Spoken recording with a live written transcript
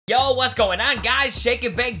Yo, what's going on, guys? Shake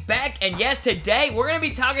and Bake back, and yes, today we're going to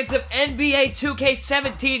be talking some NBA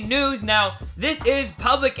 2K17 news. Now, this is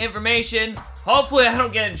public information. Hopefully, I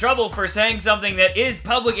don't get in trouble for saying something that is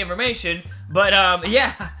public information, but,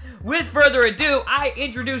 yeah, with further ado, I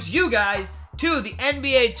introduce you guys to the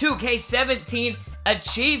NBA 2K17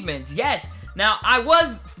 achievements. Yes, now, I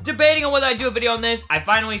was debating on whether I'd do a video on this. I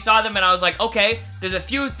finally saw them, and I was like, okay, there's a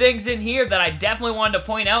few things in here that I definitely wanted to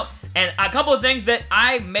point out, and a couple of things that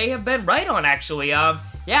I may have been right on, actually.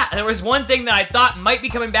 Yeah, there was one thing that I thought might be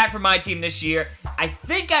coming back for my team this year. I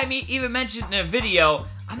think I even mentioned in a video.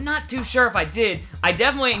 I'm not too sure if I did. I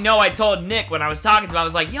definitely know I told Nick when I was talking to him, I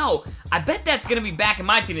was like, yo, I bet that's going to be back in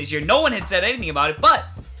my team this year. No one had said anything about it, but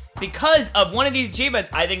because of one of these achievements,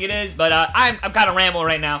 I think it is, but I'm kind of rambling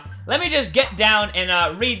right now. Let me just get down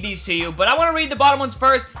and read these to you, but I want to read the bottom ones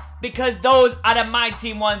first because those are the My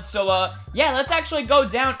Team ones. So, yeah, let's actually go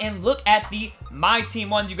down and look at the My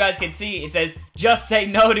Team ones. You guys can see it says, just say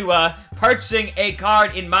no to purchasing a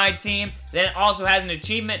card in My Team. Then it also has an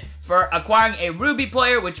achievement for acquiring a Ruby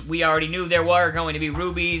player, which we already knew there were going to be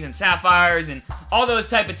Rubies and Sapphires and all those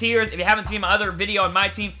type of tiers. If you haven't seen my other video on My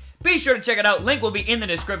Team, be sure to check it out. Link will be in the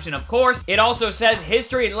description, of course. It also says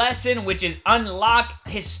History Lesson, which is Unlock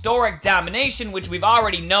Historic Domination, which we've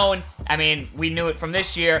already known. I mean, we knew it from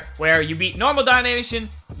this year, where you beat Normal Domination,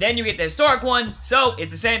 then you get the Historic one, so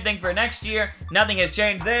it's the same thing for next year. Nothing has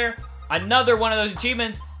changed there. Another one of those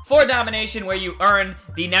achievements for Domination, where you earn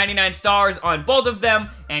the 99 stars on both of them,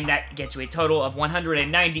 and that gets you a total of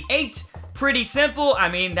 198. Pretty simple. I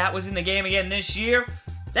mean, that was in the game again this year.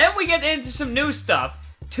 Then we get into some new stuff.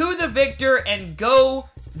 To the victor and go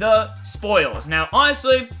the spoils. Now,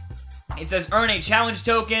 honestly, it says earn a challenge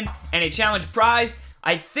token and a challenge prize.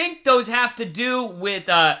 I think those have to do with,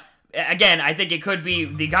 again, I think it could be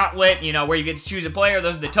the gauntlet, you know, where you get to choose a player.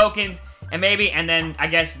 Those are the tokens, and then I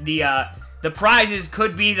guess the prizes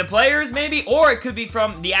could be the players, maybe, or it could be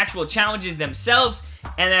from the actual challenges themselves,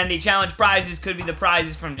 and then the challenge prizes could be the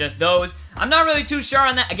prizes from just those. I'm not really too sure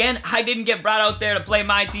on that. Again, I didn't get brought out there to play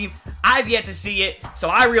My Team. I've yet to see it, so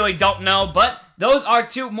I really don't know, but those are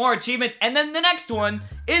two more achievements, and then the next one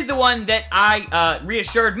is the one that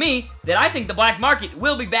reassured me that I think the black market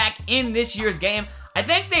will be back in this year's game. I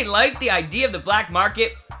think they liked the idea of the black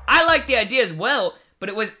market. I like the idea as well, but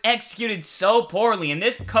it was executed so poorly, and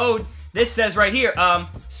this code, this says right here,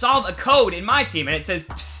 solve a code in My Team, and it says,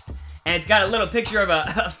 psst, and it's got a little picture of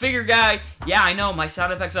a figure guy. Yeah, I know, my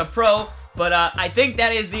sound effects are pro, but I think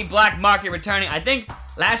that is the black market returning. I think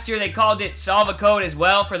last year they called it solve a code as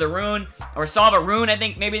well for the rune, or solve a rune, I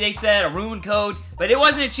think maybe they said, a rune code, but it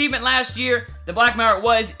was an achievement last year. The black market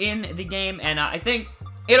was in the game, and I think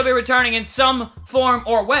it'll be returning in some form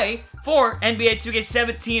or way for NBA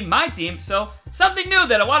 2K17 My Team, so something new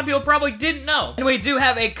that a lot of people probably didn't know. And we do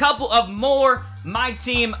have a couple of more My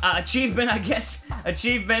Team achievements,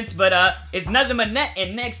 but it's nothing but net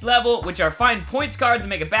and next level, which are find points cards and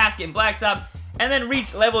make a basket in blacktop, and then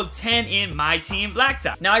reach level 10 in My Team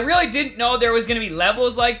Blacktop. Now, I really didn't know there was going to be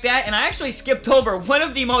levels like that, and I actually skipped over one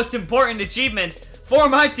of the most important achievements for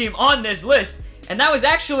My Team on this list, and that was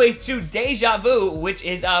actually to Deja Vu, which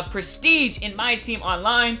is Prestige in My Team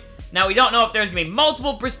Online. Now, we don't know if there's going to be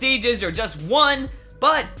multiple Prestiges or just one,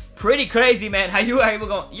 but pretty crazy, man, how you are able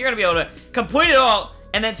to go, you're going to be able to complete it all,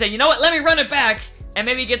 and then say, you know what, let me run it back, and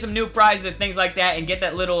maybe get some new prizes and things like that, and get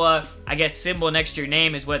that little, I guess, symbol next to your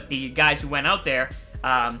name is what the guys who went out there,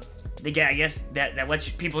 I guess that lets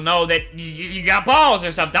people know that you got balls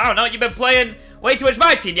or something. I don't know, you've been playing way too much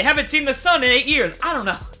My Team. You haven't seen the sun in 8 years. I don't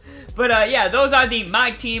know. But, yeah, those are the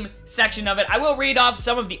My Team section of it. I will read off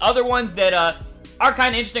some of the other ones that, are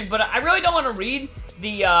kind of interesting, but I really don't want to read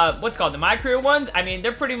the, what's called, the My Career ones. I mean,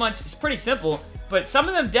 they're pretty much, it's pretty simple, but some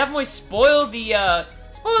of them definitely spoil the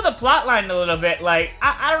plot line a little bit. Like,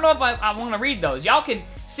 I don't know if I want to read those. Y'all can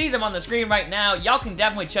see them on the screen right now. Y'all can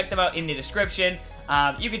definitely check them out in the description.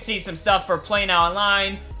 You can see some stuff for playing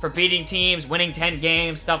online, for beating teams, winning 10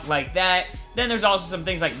 games, stuff like that. Then there's also some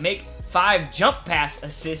things like make 5 jump pass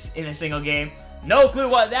assists in a single game. No clue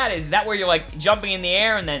what that is. Is that where you're like jumping in the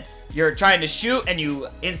air and then you're trying to shoot and you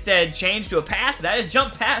instead change to a pass? That is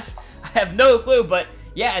jump pass. I have no clue, but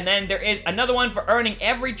yeah, and then there is another one for earning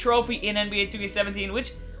every trophy in NBA 2K17,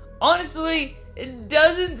 which, honestly, it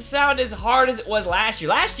doesn't sound as hard as it was last year.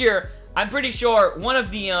 Last year, I'm pretty sure one of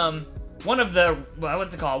the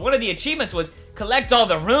achievements was collect all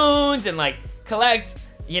the runes and, like, collect,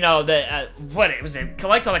 you know,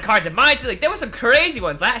 collect all the cards in My Team. Like, there were some crazy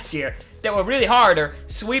ones last year that were really hard, or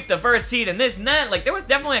sweep the first seed and this and that. Like, there was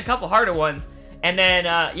definitely a couple harder ones. And then,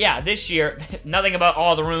 yeah, this year, nothing about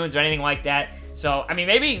all the runes or anything like that. So, I mean,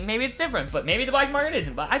 maybe it's different, but maybe the black market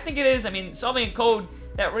isn't. But I think it is. I mean, solving a code,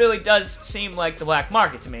 that really does seem like the black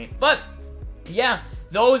market to me. But, yeah,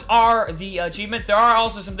 those are the achievements. There are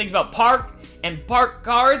also some things about park and park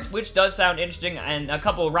cards, which does sound interesting, and a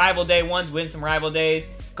couple of rival day ones, win some rival days,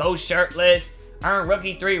 go shirtless, earn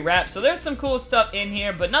rookie 3 reps. So there's some cool stuff in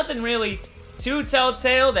here, but nothing really too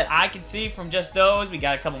telltale that I can see from just those. We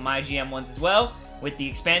got a couple MyGM ones as well with the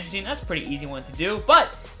expansion team. That's a pretty easy one to do.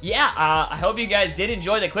 But yeah, I hope you guys did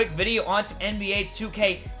enjoy the quick video on some NBA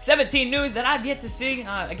 2K17 news that I've yet to see.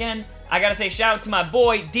 Again, I gotta say shout out to my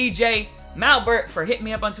boy DJ Malbert for hitting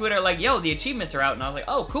me up on Twitter like, yo, the achievements are out, and I was like,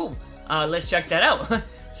 oh, cool. Let's check that out.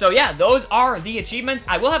 So yeah, those are the achievements.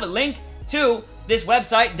 I will have a link to this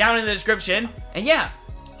website down in the description. And yeah,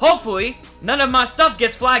 hopefully none of my stuff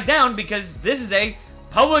gets flagged down because this is a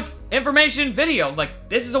public information video. Like,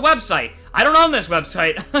 this is a website. I don't own this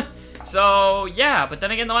website. So yeah, but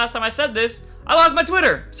then again, the last time I said this, I lost my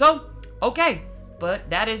Twitter. So, okay. But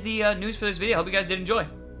that is the news for this video. Hope you guys did enjoy.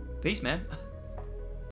 Peace, man.